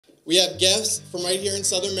We have guests from right here in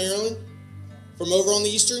Southern Maryland, from over on the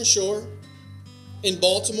Eastern Shore, in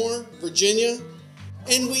Baltimore, Virginia,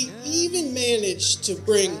 and we even managed to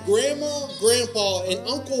bring Grandma, Grandpa, and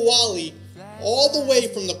Uncle Wally all the way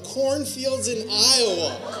from the cornfields in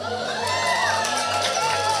Iowa.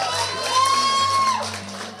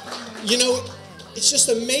 You know, it's just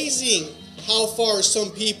amazing how far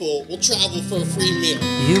some people will travel for a free meal.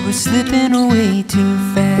 You were slipping away too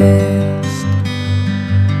fast.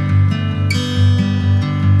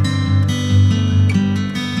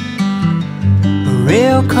 A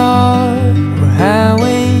rail car or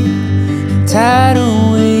highway,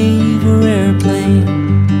 tidal wave or airplane,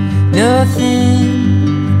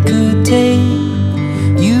 nothing could take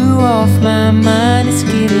you off my mind. It's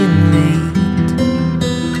getting late,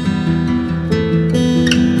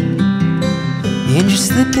 and you're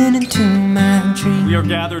slipping into my dream. We are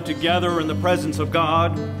gathered together in the presence of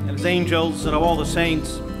God and His angels and of all the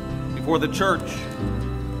saints before the church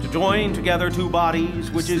to join together two bodies,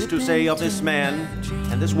 which is to say of this man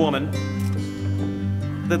and this woman,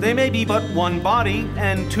 that they may be but one body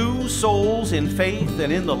and two souls in faith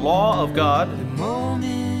and in the law of God,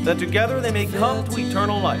 that together they may come to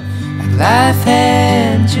eternal life. Life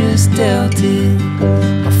had just dealt it,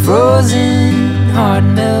 my frozen heart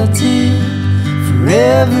melted,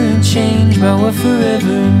 forever changed by what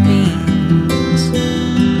forever means.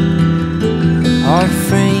 Hard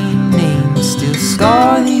frame names still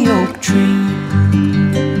scar the oak tree.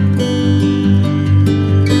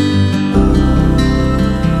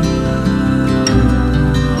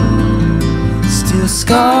 Still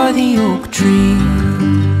scar the oak tree.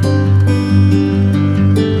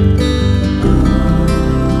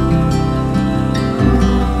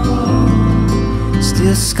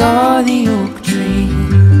 Still scar the oak tree.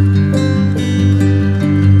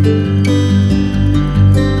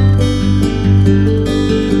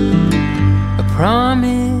 A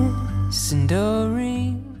promise and a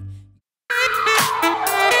ring.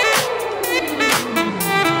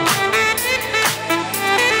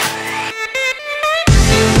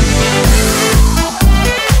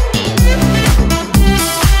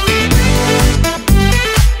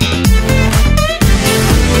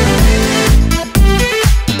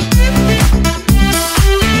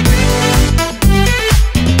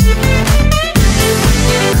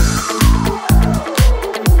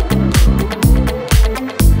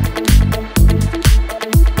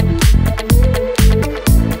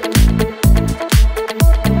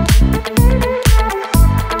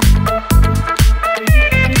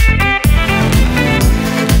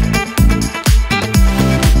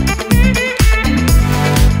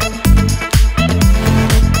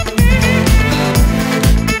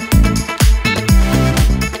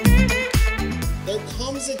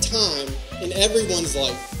 Comes a time in everyone's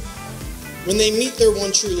life when they meet their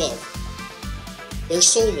one true love, their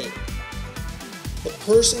soulmate, the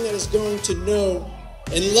person that is going to know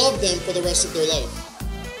and love them for the rest of their life.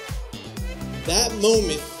 That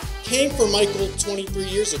moment came for Michael 23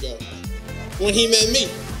 years ago when he met me.